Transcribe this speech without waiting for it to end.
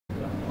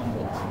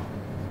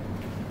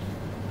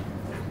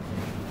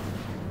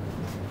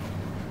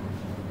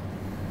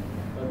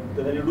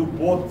because when you do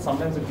both,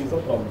 sometimes it gives a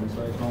problem.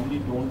 So I normally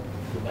don't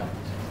do that.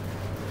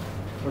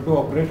 But to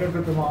operate it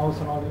with the mouse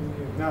and all,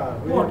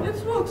 What?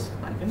 It works.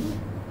 I can do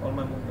all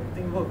my movement.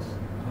 Everything works.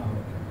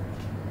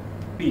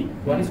 P.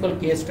 One is called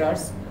K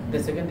stars.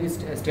 The second is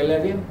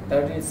Stellarium.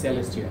 Third is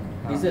Celestia.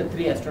 These are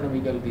three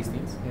astronomical these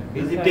things.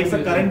 It takes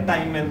a current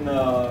time and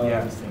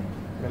this thing.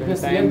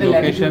 Because time, the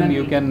location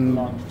you can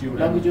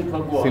longitude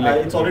from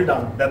select. It's already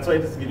done. That's why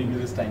it's giving you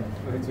this time.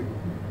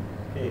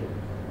 Okay.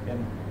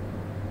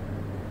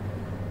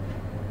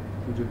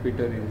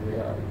 Jupiter is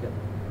there.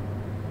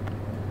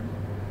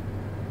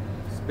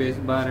 Space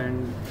bar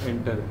and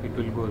enter, it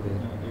will go there.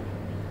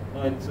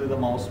 No, it's with the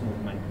mouse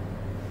movement.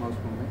 Mouse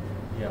movement.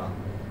 Yeah.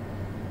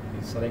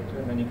 You select it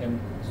and then you can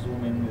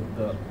zoom in with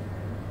the.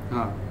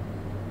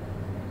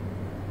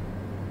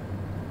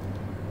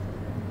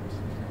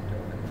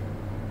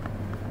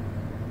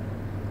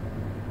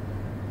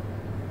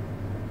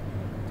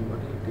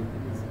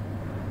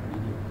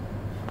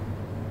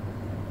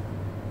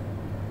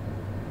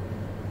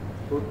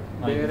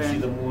 Now you can see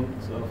the moon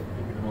sort of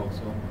Jupiter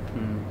also.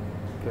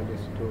 That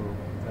is to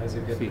as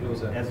you get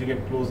closer. As you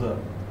get closer,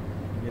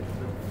 you get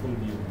the full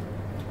view.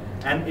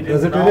 And it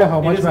Does is it tell you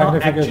how much it is now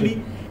magnification?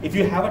 actually, if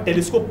you have a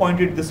telescope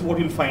pointed, this is what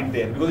you'll find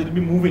there because it will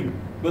be moving.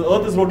 Because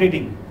Earth is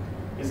rotating.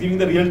 It's giving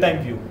the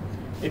real-time view.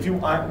 If you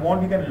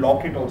want, you can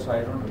lock it also.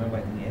 I don't remember,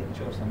 I think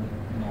H or something.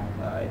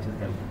 No, I just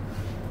have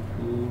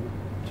to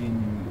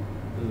change.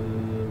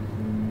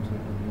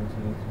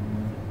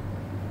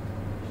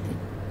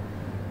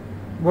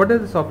 What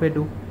does the software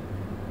do?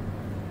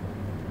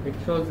 it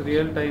shows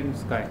real time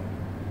sky,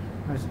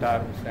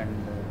 stars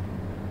and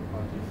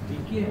all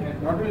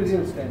this. Not only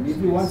real time. If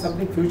you want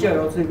something future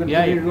also, you can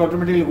Yeah, it will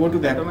automatically go to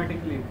that.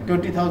 Automatically.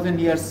 20,000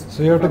 years.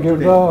 So you have to from give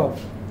today.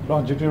 the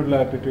longitude,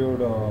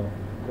 latitude.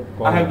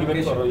 I have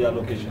given for your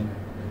location.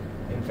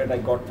 In fact, I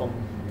got for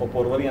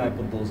Porvari and I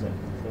put those in.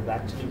 So it's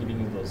actually giving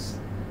you those.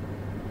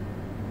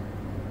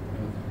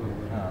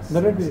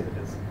 Let it be. It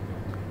is.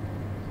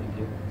 Thank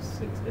you.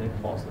 6, then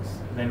it pauses.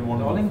 Then it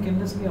won't Rolling move.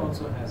 Kindersley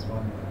also has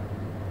one.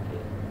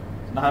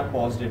 Now I've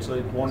paused it, so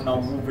it won't now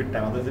move with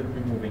time, otherwise it will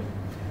be moving.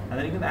 And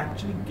then you can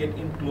actually get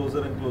in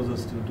closer and closer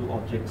still to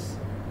objects.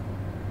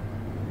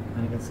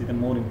 And you can see them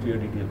more in clear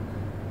detail.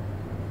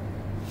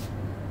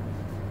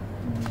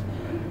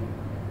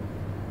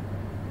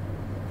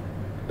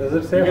 Does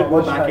it say You how can go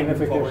much back in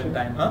forward in magnification?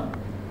 time, huh?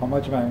 How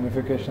much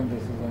magnification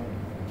this is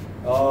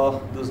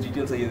at? Those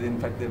details are here. In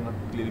fact, they're not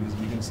clearly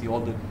visible. You can see all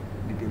the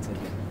details are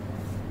here.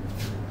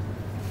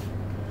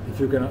 If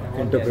you can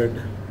interpret.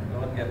 No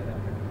one get that.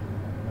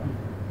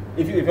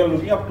 If you're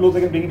looking up close,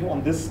 I can bring it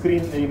on this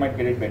screen, then you might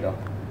get it better.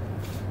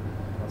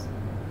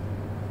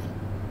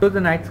 So the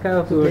night sky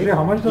of So the actually, day.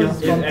 how much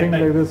does Yes, something at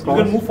night. like this You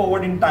cost? can move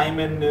forward in time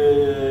and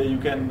you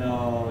can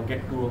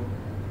get to.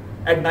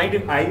 At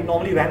night, I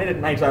normally ran it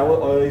at night, so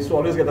I used to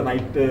always get the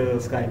night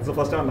sky. It's the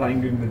first time I'm running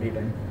during the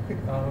daytime.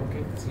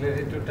 Okay, it's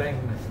related to time.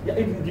 Yeah,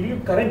 it gives you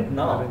current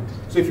now. Current.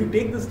 So if you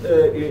take this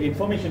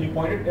information, you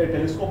point it a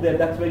telescope there,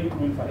 that's where you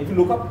will find. If you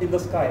look up in the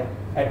sky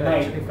at You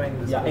night, actually find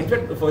this yeah. In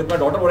person. fact, for my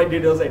daughter, what I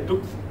did was I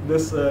took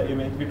this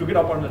image, we took it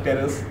up on the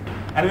terrace,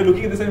 and we were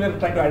looking at this and we were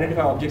trying to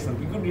identify objects.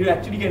 And you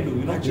actually can do.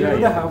 You know,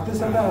 Actually, they have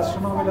this in the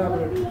astronomical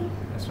laboratory.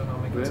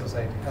 Astronomical Where?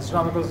 Society.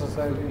 Astronomical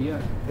Society.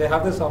 Yeah. They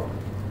have this software.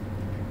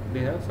 They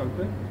have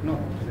software? No.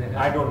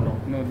 I don't know.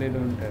 No, they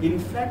don't have. In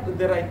fact,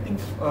 there I think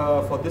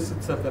for this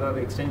itself there are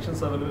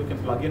extensions available. You can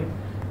plug in.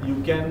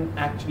 You can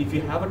actually, if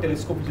you have a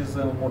telescope which is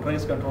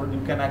motorized controlled,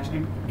 you can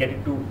actually get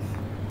it to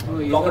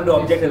lock onto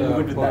object and move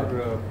it with for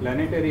that.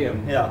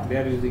 planetarium, Yeah. they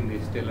are using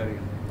this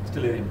Stellarium.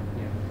 Stellarium.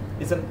 Yeah.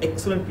 It's an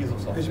excellent piece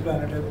of software. Which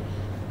planetarium?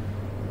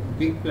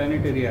 Big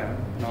planetaria,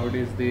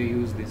 nowadays they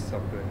use this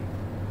software.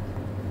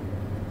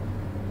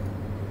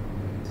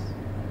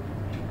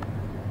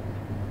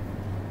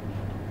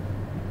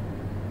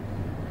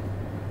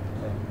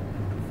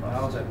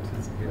 Now that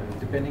is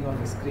depending on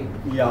the screen.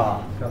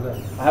 Yeah. Color.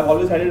 I have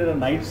always had it in a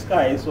night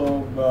sky,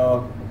 so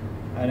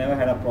I never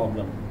had a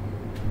problem.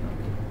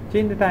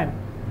 Change the time.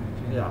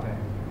 Yeah.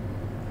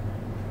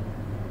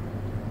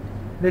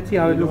 Let's see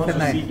how it He looks wants at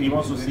to see- night. He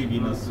wants to see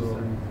Venus, so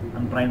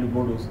I'm trying to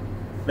go to.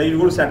 Like you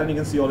go to Saturn, you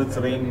can see all its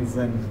rings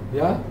and.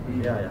 Yeah?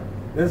 Yeah.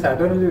 Then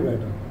Saturn will be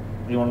better.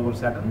 You want to go to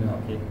Saturn? Yeah.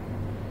 Okay.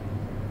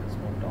 Let's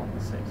move down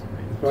this side.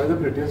 It's probably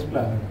the prettiest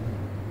planet.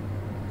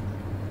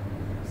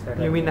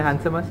 You mean the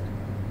handsomest?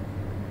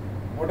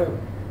 Whatever.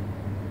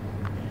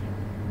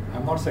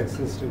 I'm not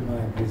sexist in my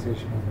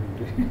appreciation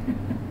of it.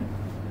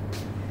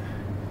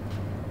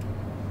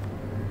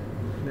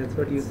 That's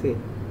what you say. You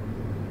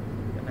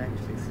can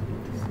actually see it.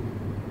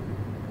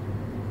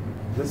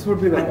 This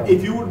would be the And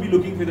if you would be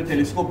looking for the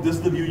telescope, this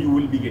is the view you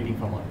will be getting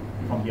from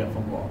here,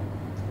 from Goa.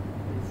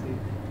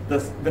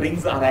 The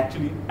rings are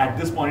actually at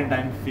this point in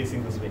time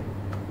facing this way.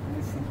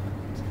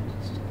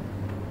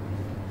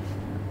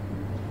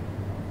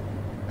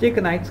 Check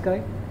a night sky.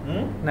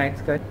 Hmm? Night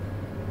sky.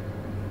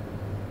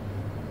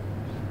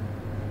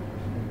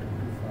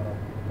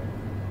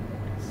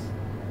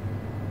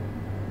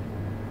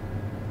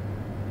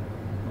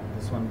 No,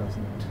 this one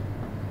doesn't.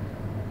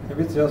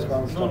 Maybe it's just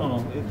one No, star. no,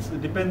 no.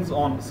 It depends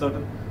on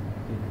certain.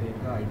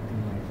 I think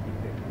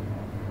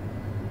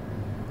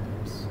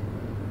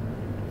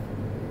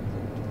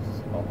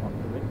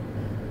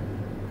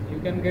You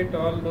can get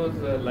all those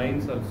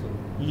lines also.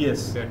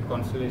 Yes. That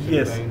constellation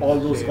Yes, lines. all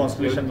those shapes,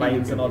 constellation everything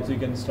lines, and get. also you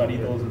can study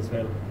Yeah. those as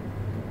well.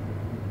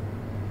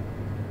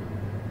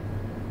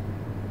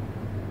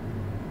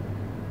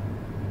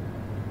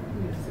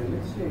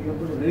 Celestia, you have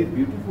got a very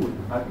beautiful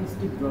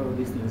artistic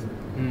these things.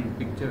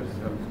 Pictures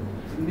also.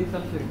 In this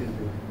also it is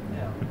there.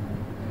 Yeah.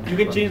 You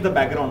can change the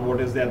background. What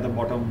is there at the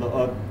bottom? The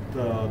Earth.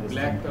 This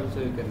Black thing. also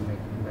you can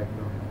make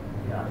background.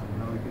 Yeah.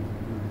 Now it is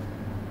blue.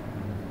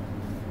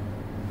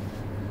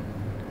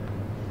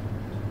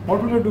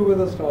 What will you do with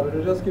the star? Will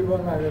you just keep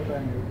on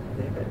magnifying it?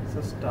 It's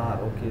a star.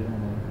 Okay, no,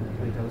 no.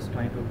 Wait, I was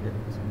trying to get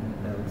something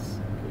else.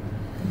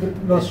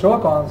 No, show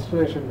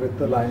constellation with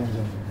the lines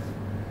in.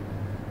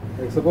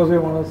 Like suppose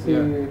you want to see.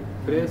 Yeah.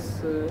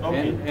 Press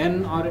Okay.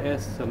 N or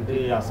S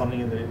something. Yeah, something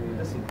in there.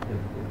 Let's see.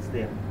 It's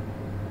there.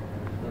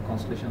 The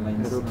constellation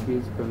lines. Arrow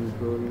keys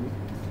control.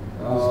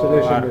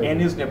 Constellation.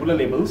 N is nebula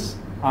labels.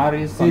 R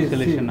is C,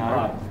 constellation C.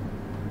 R.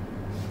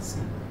 C.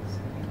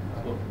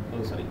 So,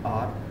 oh, sorry,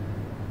 R.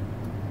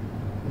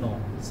 No.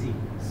 C.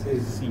 C.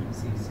 C.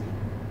 C. C.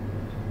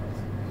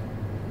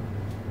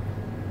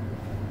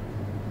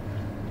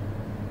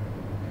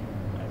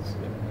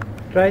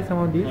 Try some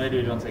of these. No,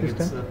 wait one second. this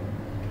It's, time.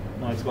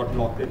 no, it's got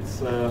locked.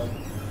 It's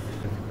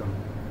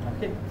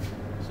okay.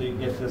 So you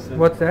get this.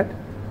 What's that?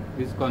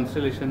 This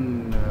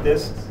constellation.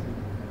 This.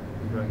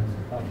 drawings.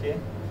 Okay.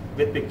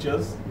 With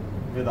pictures,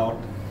 without.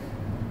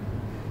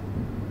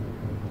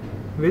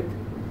 With?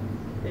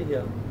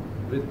 Here.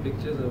 With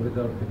pictures or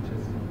without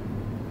pictures?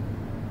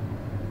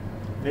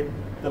 With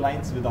the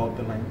lines, without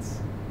the lines.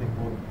 The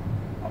both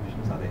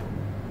options are there.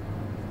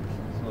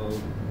 So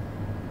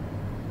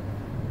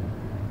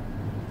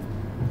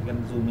you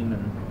can zoom in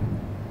and.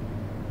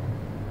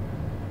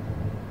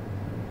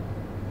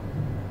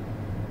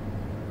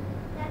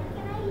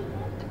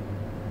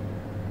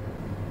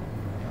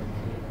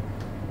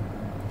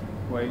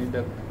 Wild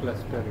duck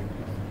cluster it is.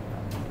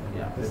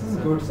 Yeah, This it's, is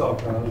good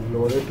software. I'll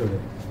load it today.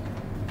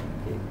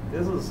 Okay,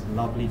 this is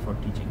lovely for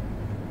teaching.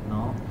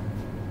 Now,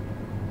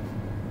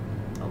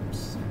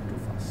 oops, too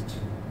fast.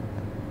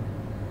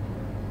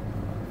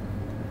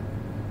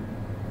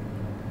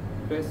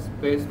 Press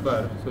space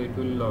bar so it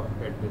will lock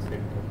at the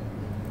center.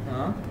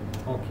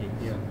 Okay.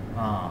 Yeah.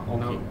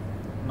 Okay.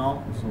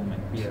 Now zoom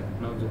in. Yeah.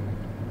 Now zoom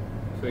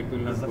it. So it will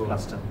This not is the go.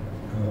 cluster.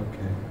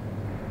 Okay.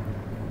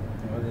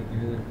 Or they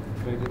give you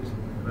the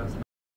credit.